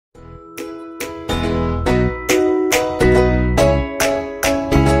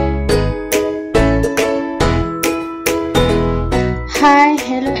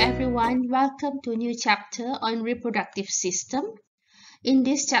welcome to a new chapter on reproductive system. In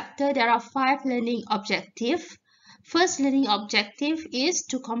this chapter, there are 5 learning objectives. First learning objective is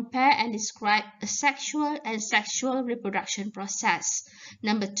to compare and describe a sexual and sexual reproduction process.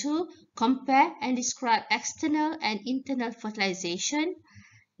 Number 2, compare and describe external and internal fertilization.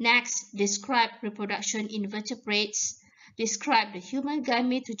 Next, describe reproduction in vertebrates. Describe the human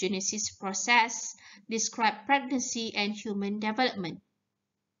gametogenesis process. Describe pregnancy and human development.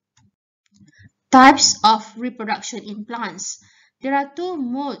 Types of reproduction in plants. There are 2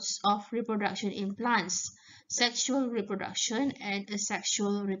 modes of reproduction in plants: sexual reproduction and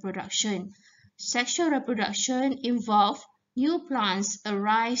asexual reproduction. Sexual reproduction involves new plants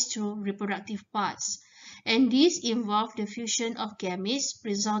arise through reproductive parts, and these involve the fusion of gametes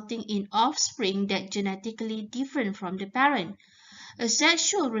resulting in offspring that genetically different from the parent.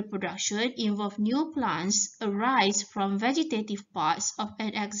 Asexual reproduction involves new plants arise from vegetative parts of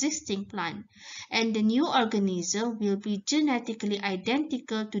an existing plant, and the new organism will be genetically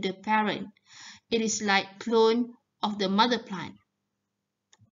identical to the parent. It is like clone of the mother plant.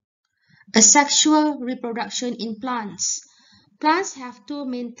 Asexual reproduction in plants. Plants have 2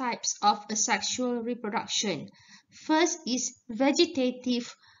 main types of asexual reproduction. First is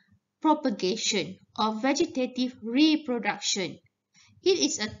vegetative propagation or vegetative reproduction. It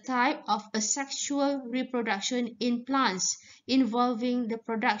is a type of asexual reproduction in plants involving the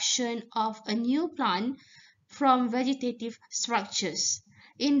production of a new plant from vegetative structures.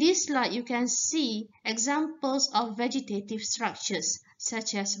 In this slide, you can see examples of vegetative structures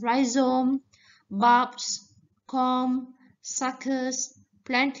such as rhizome, bulbs, corm, suckers,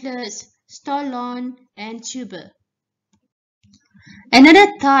 plantlets, stolon, and tuber. Another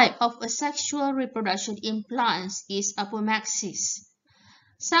type of asexual reproduction in plants is apomixis.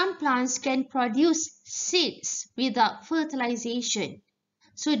 Some plants can produce seeds without fertilization.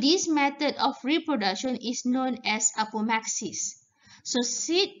 So this method of reproduction is known as apomixis. So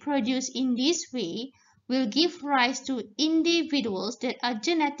seed produced in this way will give rise to individuals that are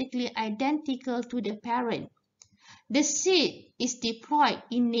genetically identical to the parent. The seed is diploid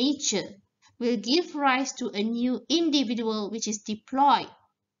in nature, will give rise to a new individual which is diploid,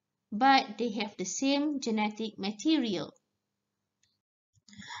 but they have the same genetic material.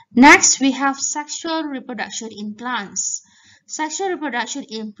 Next, we have sexual reproduction in plants. Sexual reproduction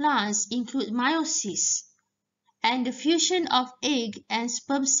in plants include meiosis and the fusion of egg and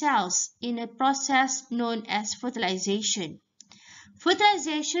sperm cells in a process known as fertilization.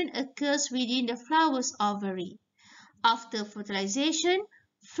 Fertilization occurs within the flower's ovary. After fertilization,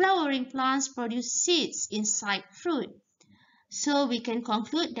 flowering plants produce seeds inside fruit. So we can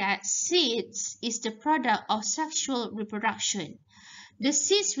conclude that seeds is the product of sexual reproduction. The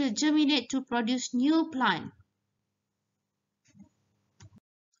seeds will germinate to produce new plant.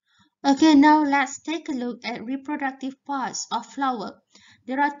 Okay, now let's take a look at reproductive parts of flower.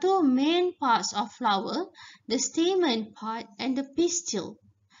 There are 2 main parts of flower, the stamen part and the pistil.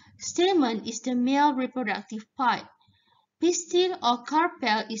 Stamen is the male reproductive part. Pistil or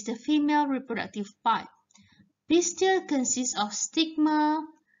carpel is the female reproductive part. Pistil consists of stigma,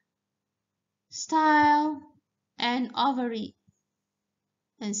 style, and ovary.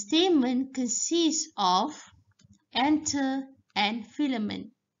 And stamen consists of anther and filament.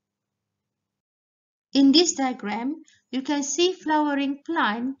 In this diagram, you can see flowering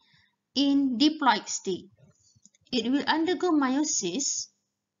plant in diploid state. It will undergo meiosis,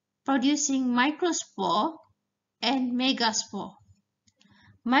 producing microspore and megaspore.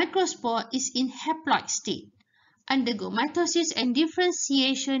 Microspore is in haploid state, undergo mitosis and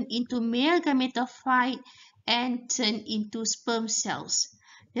differentiation into male gametophyte and turn into sperm cells.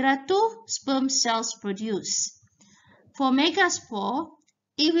 There are 2 sperm cells produced. For megaspore,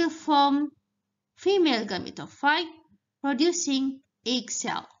 it will form female gametophyte producing egg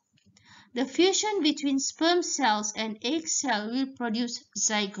cell. The fusion between sperm cells and egg cell will produce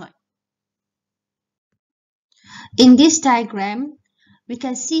zygote. In this diagram, we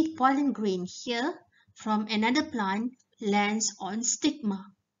can see pollen grain here from another plant lands on stigma.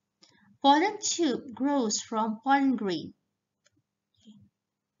 Pollen tube grows from pollen grain.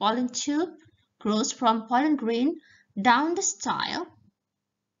 Pollen tube grows from pollen grain down the style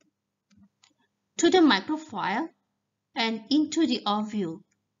to the micropyle and into the ovule.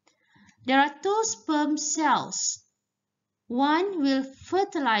 There are 2 sperm cells. One will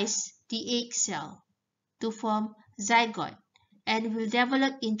fertilize the egg cell to form zygote and will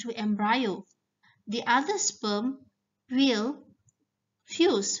develop into embryo. The other sperm will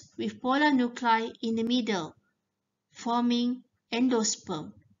fuse with polar nuclei in the middle, forming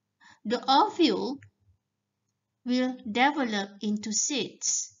endosperm. The ovule will develop into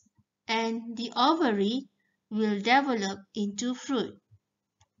seeds and the ovary will develop into fruit.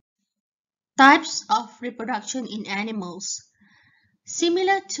 Types of reproduction in animals.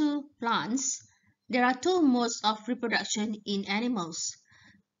 Similar to plants, there are two modes of reproduction in animals: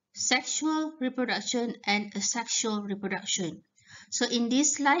 sexual reproduction and asexual reproduction. So in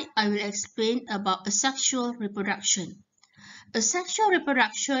this slide, I will explain about asexual reproduction. Asexual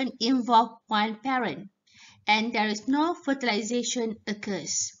reproduction involves one parent, and there is no fertilization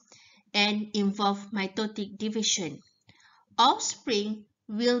occurs, and involve mitotic division. Offspring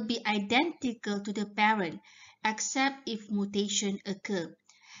will be identical to the parent except if mutation occur,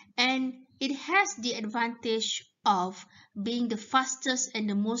 and it has the advantage of being the fastest and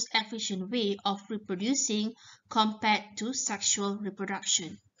the most efficient way of reproducing compared to sexual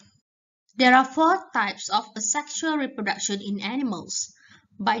reproduction. There are four types of asexual reproduction in animals: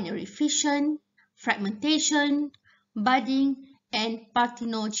 binary fission, fragmentation, budding, and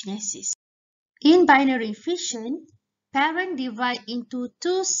parthenogenesis. In binary fission, parents divide into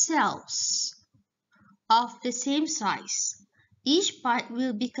two cells of the same size. Each part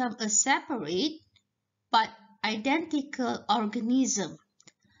will become a separate but identical organism.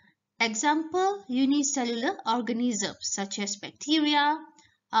 Example, unicellular organisms such as bacteria,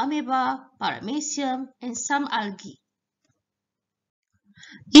 amoeba, paramecium, and some algae.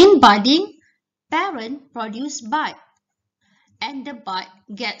 In budding, parent produce bud, and the bud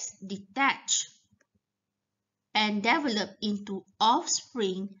gets detached and develop into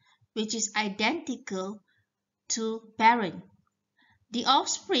offspring which is identical to parent. The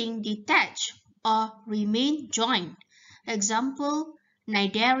offspring detach or remain joined. Example,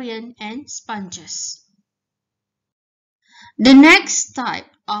 cnidarian and sponges. The next type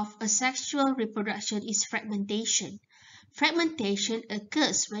of asexual reproduction is fragmentation. Fragmentation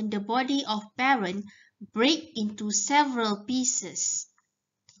occurs when the body of parent breaks into several pieces.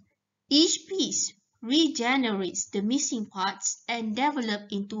 Each piece regenerates the missing parts and develops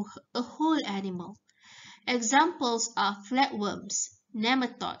into a whole animal. Examples are flatworms,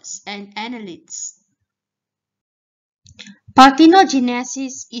 nematodes, and annelids.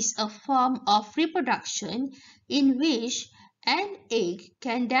 Parthenogenesis is a form of reproduction in which an egg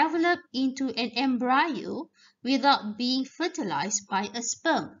can develop into an embryo without being fertilized by a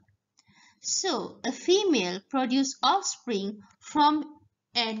sperm. So, a female produces offspring from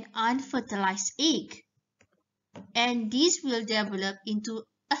an unfertilized egg, and this will develop into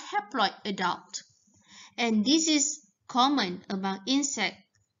a haploid adult. And this is common among insects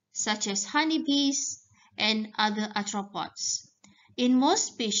such as honeybees and other arthropods. In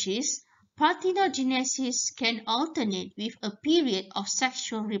most species, parthenogenesis can alternate with a period of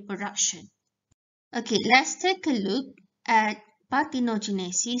sexual reproduction. Okay, let's take a look at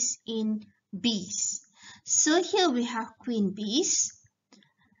parthenogenesis in bees. So here we have queen bees.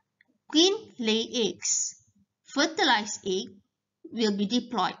 Queen lay eggs. Fertilized egg will be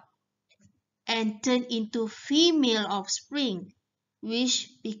diploid and turn into female offspring, which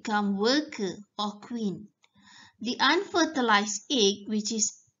become worker or queen. The unfertilized egg, which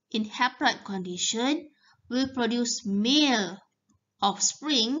is in haploid condition, will produce male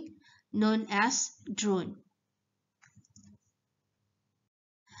offspring known as drone.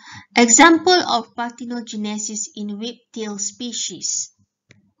 Example of parthenogenesis in whiptail species.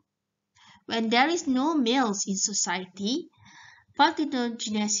 When there is no males in society,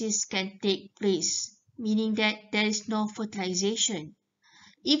 parthenogenesis can take place, meaning that there is no fertilization.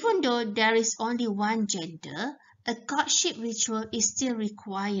 Even though there is only one gender, a courtship ritual is still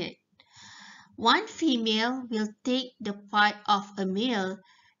required. One female will take the part of a male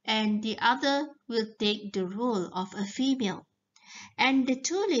and the other will take the role of a female. And the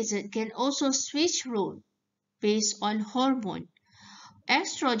two lizards can also switch roles based on hormone.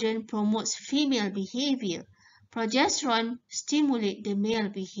 Estrogen promotes female behavior. Progesterone stimulates the male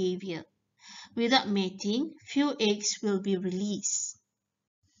behavior. Without mating, few eggs will be released.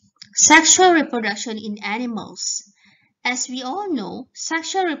 Sexual reproduction in animals. As we all know,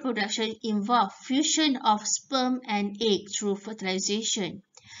 sexual reproduction involves fusion of sperm and egg through fertilization.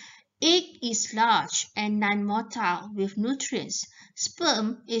 Egg is large and non-motile with nutrients.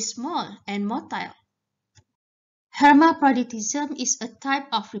 Sperm is small and motile. Hermaphroditism is a type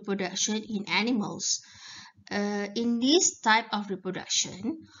of reproduction in animals. In this type of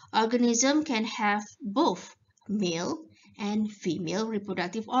reproduction, organisms can have both male and female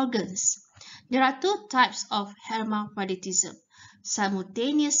reproductive organs. There are two types of hermaphroditism: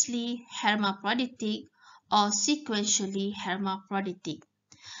 simultaneously hermaphroditic or sequentially hermaphroditic.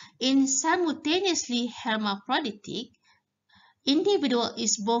 In simultaneously hermaphroditic, individual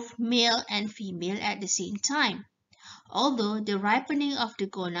is both male and female at the same time. although the ripening of the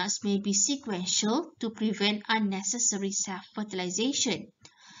gonads may be sequential to prevent unnecessary self-fertilization.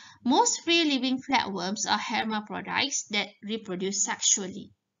 Most free-living flatworms are hermaphrodites that reproduce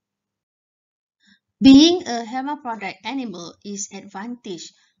sexually. Being a hermaphrodite animal is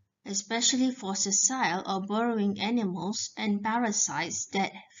advantage, especially for sessile or burrowing animals and parasites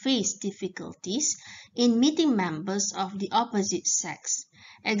that face difficulties in meeting members of the opposite sex.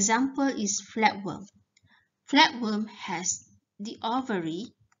 Example is flatworm. Flatworm has the ovary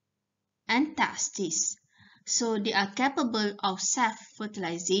and testes, so they are capable of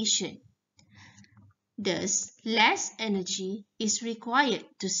self-fertilization. Thus, less energy is required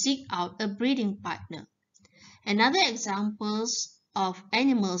to seek out a breeding partner. Another examples of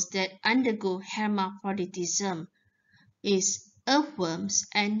animals that undergo hermaphroditism is earthworms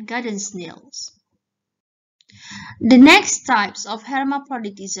and garden snails. The next types of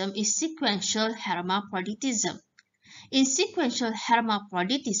hermaphroditism is sequential hermaphroditism. In sequential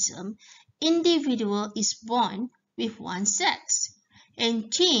hermaphroditism, individual is born with one sex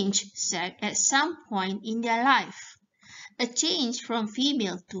and change sex at some point in their life. A change from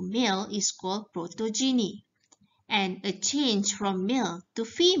female to male is called protogeny, and a change from male to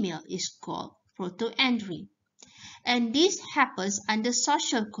female is called protoandry. And this happens under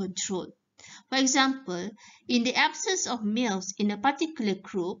social control. For example, in the absence of males in a particular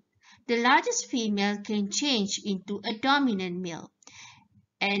group, the largest female can change into a dominant male,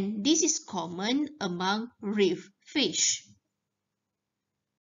 and this is common among reef fish.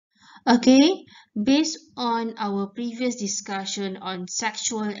 Okay, based on our previous discussion on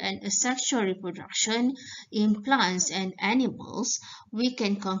sexual and asexual reproduction in plants and animals, we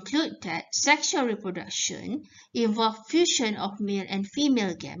can conclude that sexual reproduction involves fusion of male and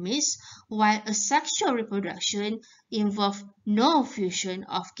female gametes, while asexual reproduction involves no fusion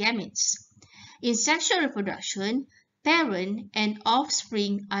of gametes. In sexual reproduction, parent and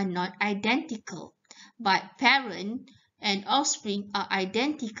offspring are not identical, but parent and offspring are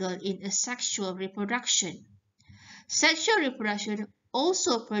identical in asexual reproduction. Sexual reproduction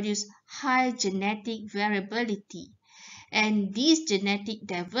also produces high genetic variability, and this genetic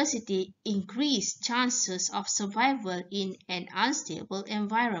diversity increases chances of survival in an unstable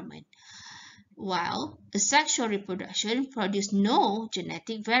environment, while asexual reproduction produces no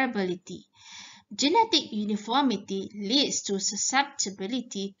genetic variability. Genetic uniformity leads to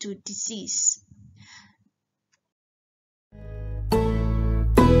susceptibility to disease.